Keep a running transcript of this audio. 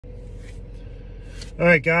All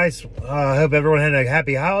right, guys. I hope everyone had a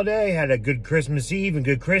happy holiday, had a good Christmas Eve and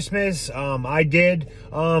good Christmas. I did.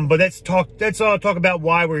 But let's talk about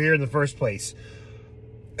why we're here in the first place.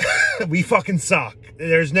 We fucking suck.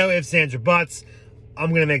 There's no ifs, ands, or buts. I'm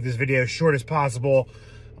going to make this video as short as possible.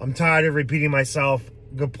 I'm tired of repeating myself,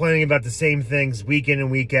 complaining about the same things week in and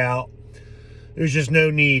week out. There's just no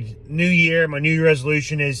need. New year, my New Year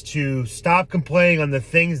resolution is to stop complaining on the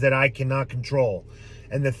things that I cannot control.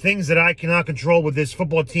 And the things that I cannot control with this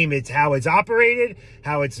football team, it's how it's operated,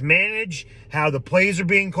 how it's managed, how the plays are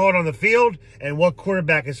being called on the field, and what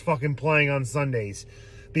quarterback is fucking playing on Sundays.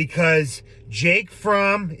 Because Jake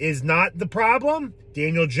Fromm is not the problem.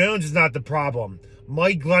 Daniel Jones is not the problem.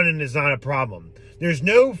 Mike Glennon is not a problem. There's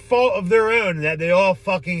no fault of their own that they all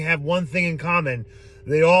fucking have one thing in common.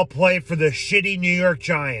 They all play for the shitty New York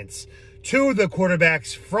Giants. Two of the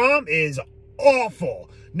quarterbacks, Fromm is awful.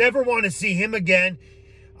 Never want to see him again.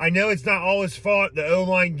 I know it's not all his fault. The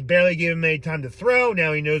O-line barely gave him any time to throw.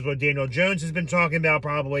 Now he knows what Daniel Jones has been talking about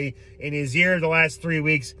probably in his ear the last 3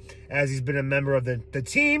 weeks as he's been a member of the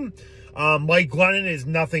team. Mike Glennon is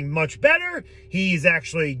nothing much better. He's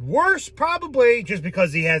actually worse probably just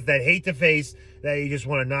because he has that hate to face that you just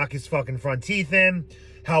want to knock his fucking front teeth in.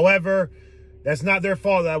 However, that's not their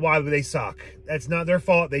fault. That's why they suck. That's not their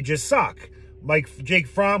fault. They just suck. Jake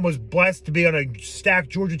Fromm was blessed to be on a stacked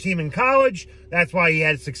Georgia team in college. That's why he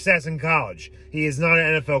had success in college. He is not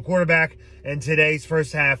an NFL quarterback, and today's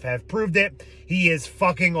first half have proved it. He is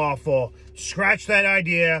fucking awful. Scratch that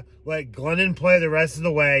idea. Let Glennon play the rest of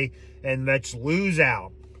the way, and let's lose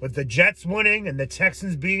out. With the Jets winning and the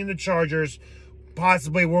Texans beating the Chargers,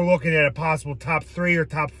 possibly we're looking at a possible top 3 or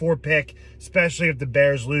top 4 pick, especially if the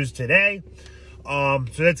Bears lose today.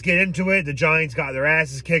 So let's get into it. The Giants got their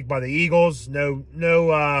asses kicked by the Eagles. No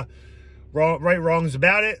wrongs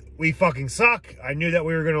about it. We fucking suck. I knew that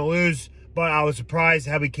we were going to lose, but I was surprised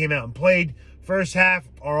how we came out and played. First half,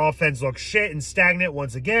 our offense looked shit and stagnant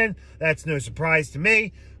once again. That's no surprise to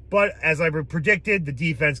me. But as I predicted, the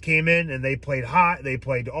defense came in and they played hot. They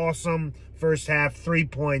played awesome. First half, 3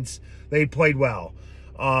 points. They played well.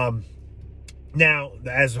 Now,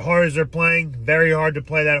 as hard as they're playing, very hard to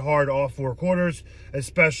play that hard all 4 quarters,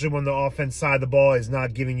 especially when the offense side of the ball is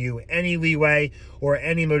not giving you any leeway or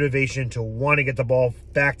any motivation to want to get the ball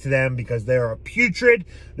back to them because they are putrid,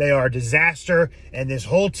 they are a disaster, and this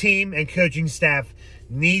whole team and coaching staff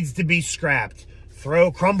needs to be scrapped.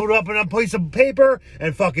 Crumbled up in a piece of paper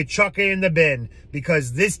and fucking chuck it in the bin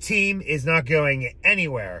because this team is not going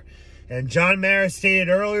anywhere. And John Mara stated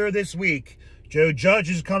earlier this week, Joe Judge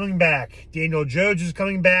is coming back. Daniel Jones is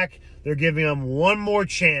coming back. They're giving him one more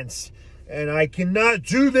chance. And I cannot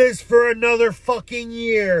do this for another fucking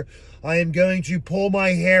year. I am going to pull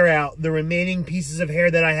my hair out, the remaining pieces of hair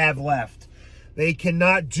that I have left. They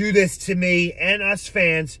cannot do this to me and us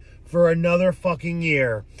fans for another fucking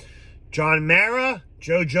year. John Mara,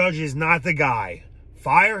 Joe Judge is not the guy.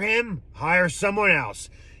 Fire him, hire someone else.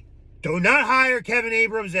 Do not hire Kevin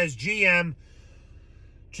Abrams as GM.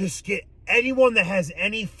 Just get anyone that has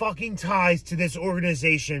any fucking ties to this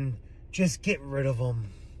organization, just get rid of them.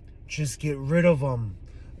 Just get rid of them.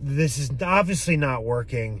 This is obviously not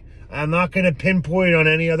working. I'm not going to pinpoint on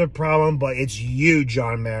any other problem, but it's you,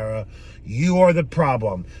 John Mara. You are the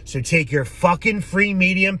problem. So take your fucking free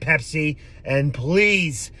medium Pepsi and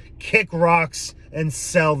please kick rocks and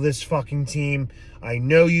sell this fucking team. I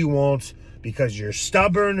know you won't because you're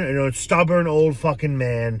stubborn and a stubborn old fucking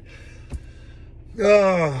man.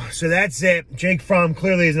 Oh, so that's it. Jake Fromm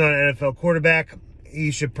clearly is not an NFL quarterback.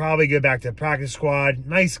 He should probably go back to the practice squad.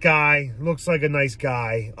 Nice guy. Looks like a nice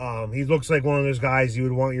guy. He looks like one of those guys you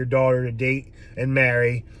would want your daughter to date and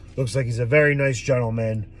marry. Looks like he's a very nice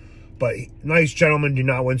gentleman. But nice gentlemen do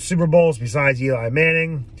not win Super Bowls besides Eli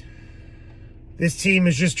Manning. This team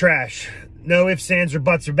is just trash. No ifs, ands, or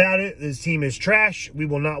buts about it. This team is trash. We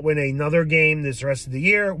will not win another game this rest of the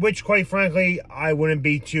year, which, quite frankly, I wouldn't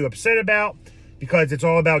be too upset about because it's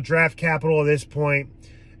all about draft capital at this point,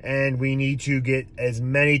 and we need to get as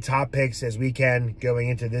many top picks as we can going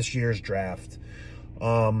into this year's draft.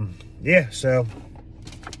 Yeah, so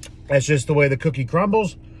that's just the way the cookie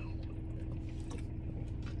crumbles.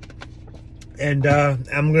 And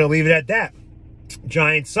I'm going to leave it at that.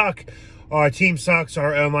 Giants suck. Our team sucks.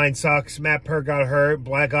 Our O-line sucks. Matt Peart got hurt.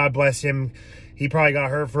 God bless him. He probably got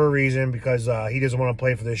hurt for a reason because he doesn't want to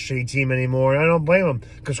play for this shitty team anymore. And I don't blame him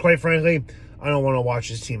because, quite frankly, I don't want to watch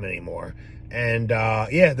this team anymore. And,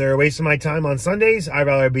 yeah, they're wasting my time on Sundays. I'd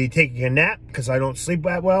rather be taking a nap because I don't sleep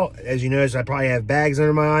that well. As you notice, I probably have bags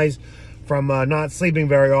under my eyes from not sleeping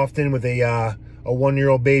very often with a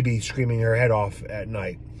 1-year-old baby screaming her head off at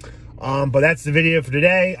night. But that's the video for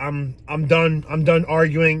today. I'm done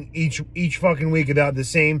arguing each fucking week about the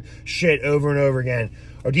same shit over and over again.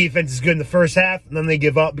 Our defense is good in the first half, and then they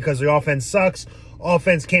give up because the offense sucks.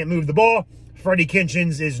 Offense can't move the ball. Freddie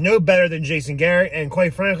Kitchens is no better than Jason Garrett, and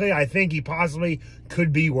quite frankly, I think he possibly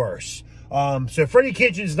could be worse. So Freddie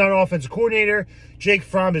Kitchens is not an offensive coordinator. Jake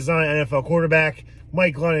Fromm is not an NFL quarterback.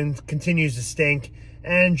 Mike Glennon continues to stink.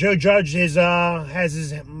 And Joe Judge is has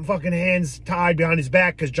his fucking hands tied behind his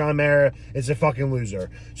back because John Mara is a fucking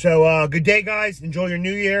loser. So good day, guys. Enjoy your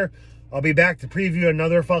new year. I'll be back to preview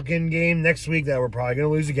another fucking game next week that we're probably going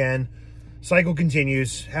to lose again. Cycle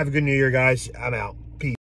continues. Have a good new year, guys. I'm out.